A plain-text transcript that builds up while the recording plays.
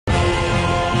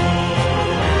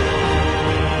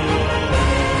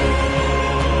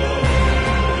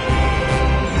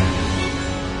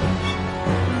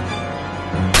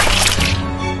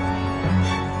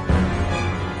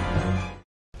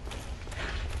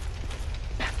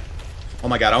Oh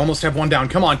my god, I almost have one down.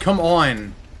 Come on, come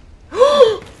on.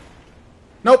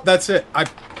 Nope, that's it. I'm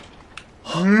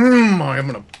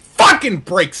gonna fucking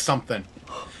break something.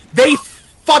 They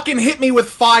fucking hit me with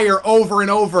fire over and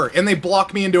over, and they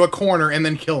block me into a corner and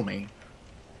then kill me.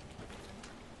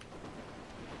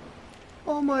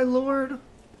 Oh my lord.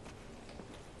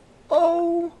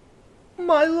 Oh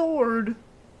my lord.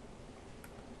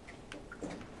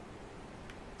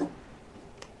 Is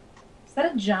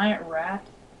that a giant rat?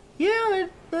 Yeah,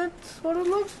 that's what it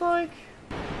looks like.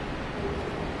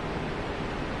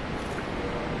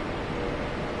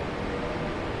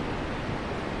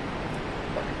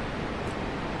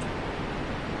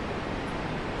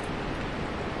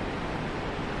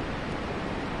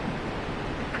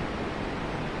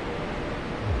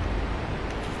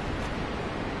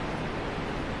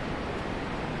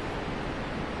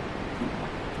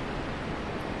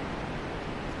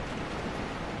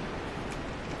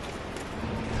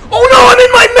 Oh no, I'm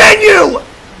in my menu!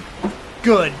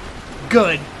 Good.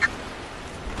 Good.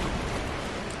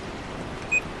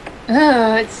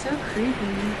 Oh, it's so creepy.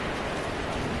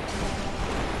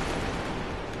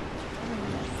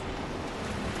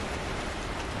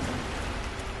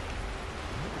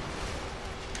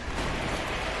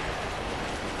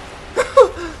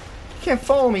 Can't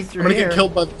follow me through I'm gonna here. get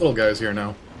killed by the little guys here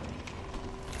now.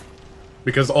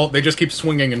 Because they just keep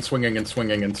swinging and swinging and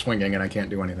swinging and swinging, and I can't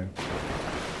do anything.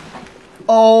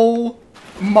 Oh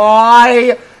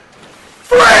my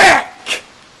frick!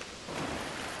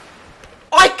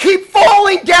 I keep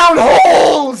falling down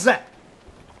holes!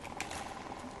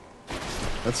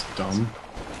 That's dumb.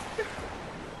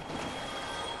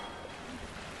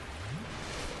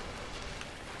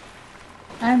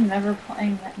 I'm never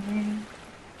playing that game.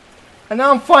 And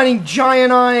now I'm fighting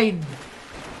giant-eyed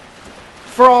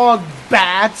frog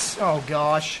bats. Oh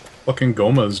gosh. Fucking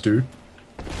Gomas, dude.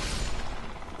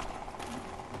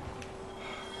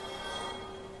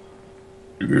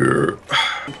 Yeah.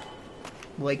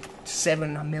 Like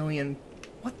 7 million.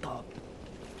 What the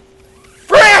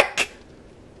frick?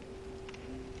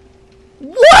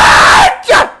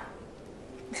 What?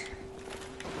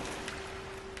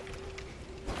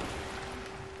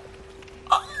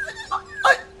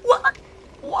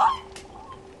 What?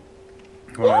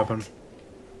 What happened?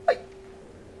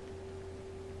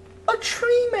 A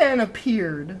tree man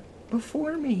appeared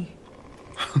before me.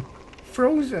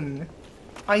 Frozen.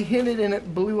 I hit it and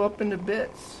it blew up into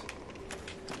bits.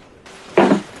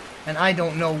 And I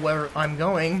don't know where I'm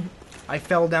going. I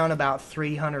fell down about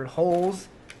 300 holes.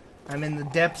 I'm in the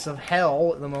depths of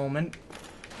hell at the moment.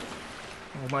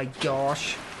 Oh my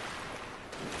gosh.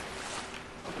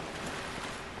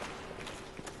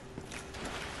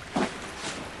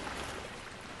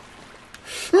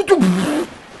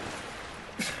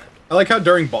 I like how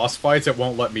during boss fights it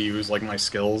won't let me use like my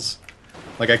skills.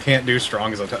 Like I can't do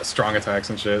strong attacks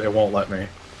and shit. It won't let me.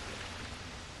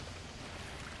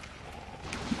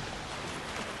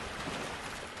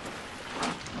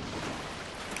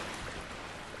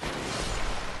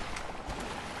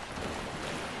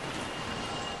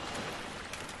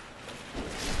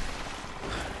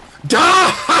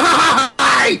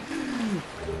 Die!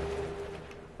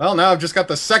 Well, now I've just got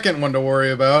the second one to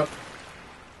worry about.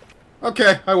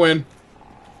 Okay, I win.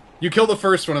 You kill the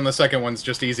first one and the second one's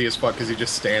just easy as fuck because he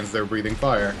just stands there breathing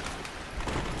fire.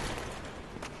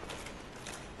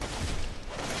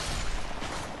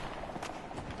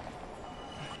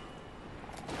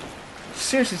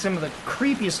 Seriously, some of the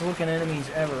creepiest looking enemies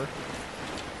ever.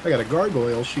 I got a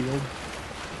gargoyle shield.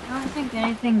 I don't think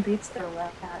anything beats the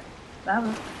rat. That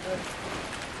was good.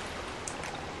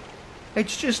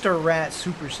 It's just a rat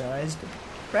supersized.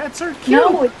 Rats are cute.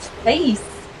 No, it's face.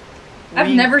 I've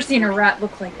never seen a rat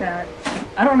look like that.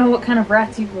 I don't know what kind of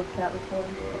rats you've looked at before.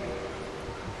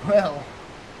 Well,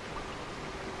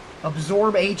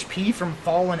 absorb HP from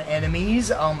fallen enemies.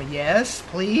 Yes,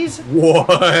 please.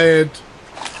 What?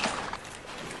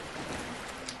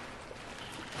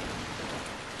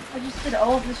 I just did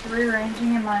all of this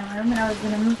rearranging in my room, and I was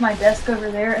going to move my desk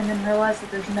over there, and then realized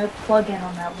that there's no plug-in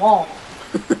on that wall.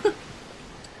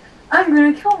 I'm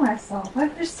going to kill myself.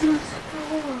 I've just seen it.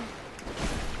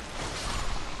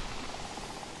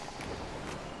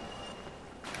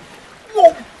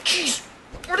 Whoa, jeez,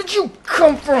 where did you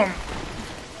come from?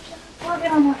 Plug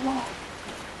in on that wall.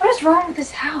 What is wrong with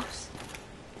this house?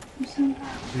 I'm so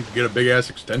mad. You could get a big ass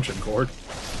extension cord.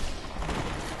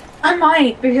 I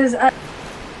might, because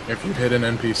If you hit an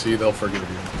NPC, they'll forgive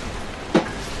you.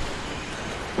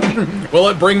 Will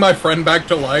it bring my friend back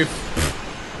to life?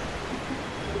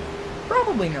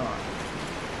 Probably not.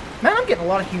 Man, I'm getting a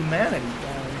lot of humanity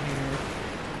down here.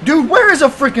 Dude, where is a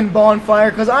freaking bonfire?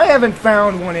 Because I haven't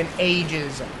found one in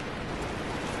ages.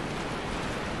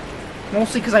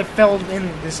 Mostly because I fell in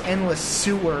this endless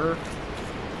sewer.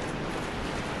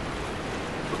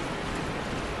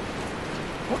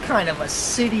 What kind of a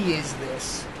city is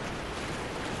this?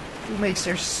 Who makes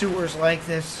their sewers like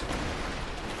this?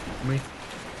 Me.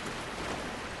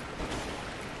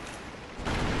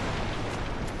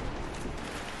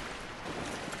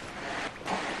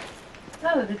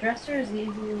 Oh, the dresser is easy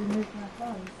to remove my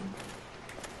clothes.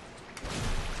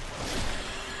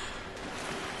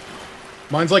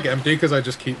 Mine's like empty because I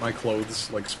just keep my clothes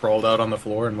like sprawled out on the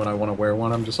floor, and when I want to wear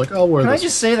one, I'm just like, I'll wear Can I this.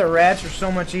 just say that rats are so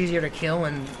much easier to kill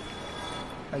and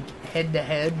like head to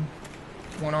head,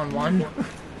 one on one?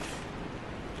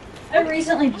 I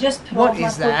recently just put What all my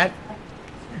is that?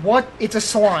 What? It's a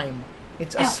slime.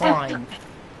 It's a Ow, ow, slime.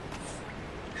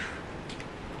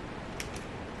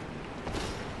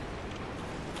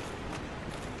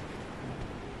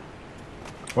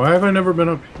 Why have I never been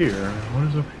up here? What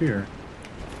is up here?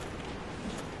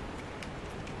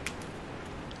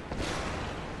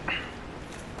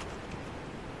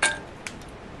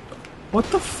 What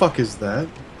the fuck is that?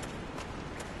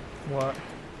 What?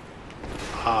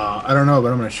 I don't know,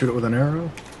 but I'm gonna shoot it with an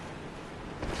arrow.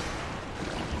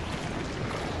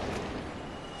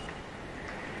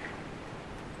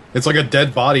 It's like a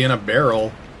dead body in a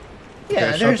barrel. Yeah,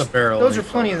 Okay, shut there's the barrel those and are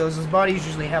you plenty fuck. of those. Those bodies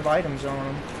usually have items on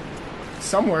them.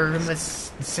 Somewhere in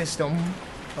this system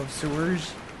of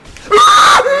sewers.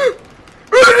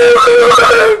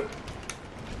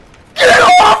 Get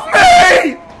off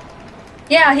me!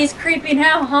 Yeah, he's creeping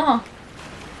out, huh?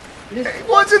 It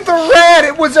wasn't the rat,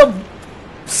 it was a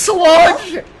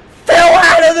sludge! Fell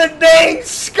out of the dang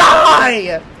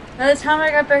sky! By the time I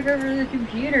got back over to the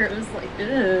computer, it was like,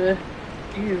 ugh.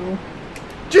 Ew.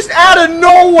 Just out of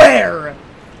nowhere!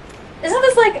 Isn't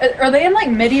this like, are they in like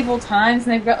medieval times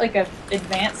and they've got like a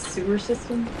advanced sewer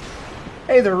system?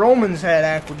 Hey, the Romans had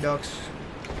aqueducts.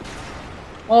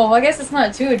 Well, I guess it's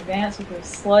not too advanced with the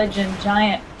sludge and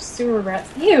giant sewer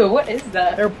rats. Ew, what is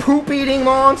that? They're poop-eating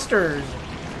monsters.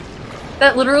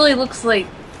 That literally looks like,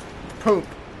 Poop.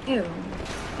 ew.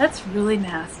 That's really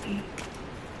nasty.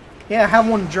 Yeah, have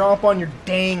one drop on your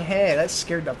dang head. That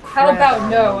scared the crap How about out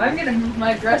no? of me. I'm gonna move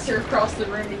my dresser across the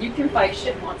room and you can fight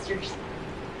shit monsters.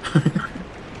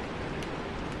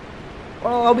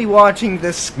 Well, I'll be watching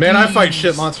this. Man, I fight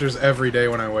shit monsters every day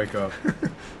when I wake up.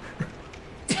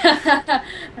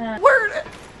 Where?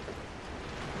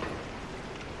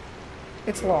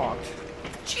 It's locked.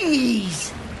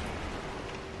 Jeez.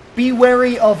 Be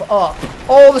wary of up.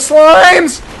 All the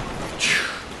slimes!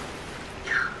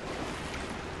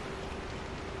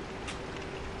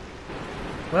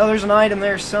 Well, there's an item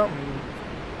there, something.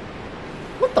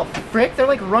 What the frick? They're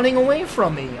like running away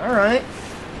from me. Alright.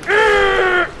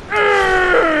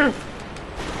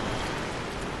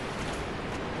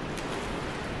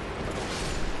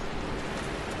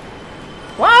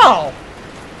 Wow!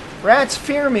 Rats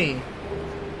fear me.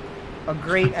 A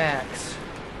great axe.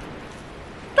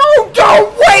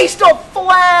 Don't waste a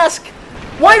flask!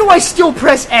 Why do I still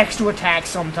press X to attack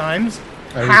sometimes?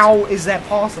 How is that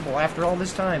possible after all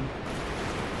this time?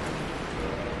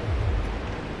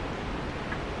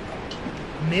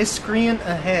 Miscreant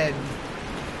ahead.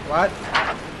 What?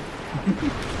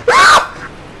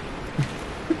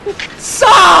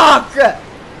 Suck!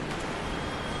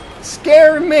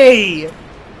 Scare me!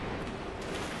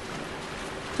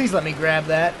 Please let me grab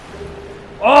that.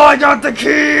 Oh, I got the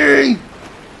key!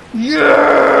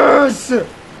 Yes!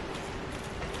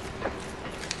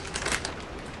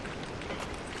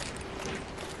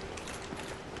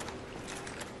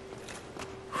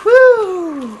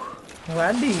 Whew! Well,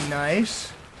 that'd be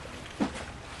nice.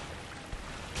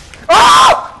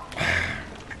 Oh!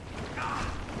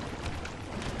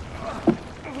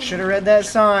 Should have read that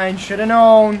sign. Should have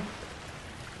known.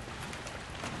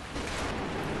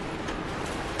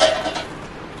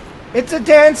 It's a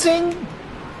dancing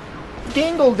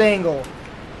dingle dangle.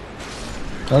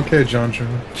 Okay, John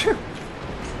John.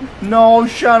 No,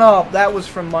 shut up. That was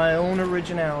from my own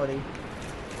originality.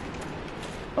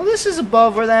 Oh, this is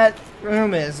above where that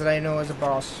room is that I know is a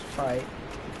boss fight.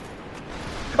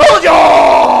 Oh,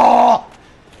 yeah!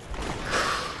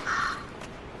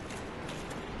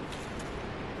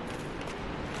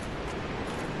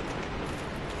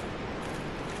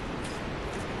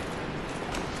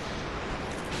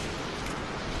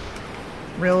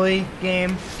 Really,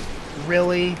 game?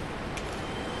 Really?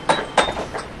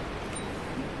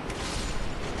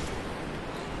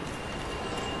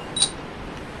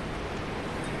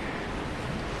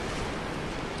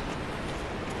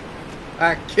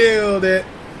 I killed it.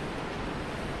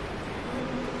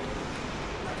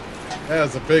 That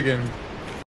was a big one.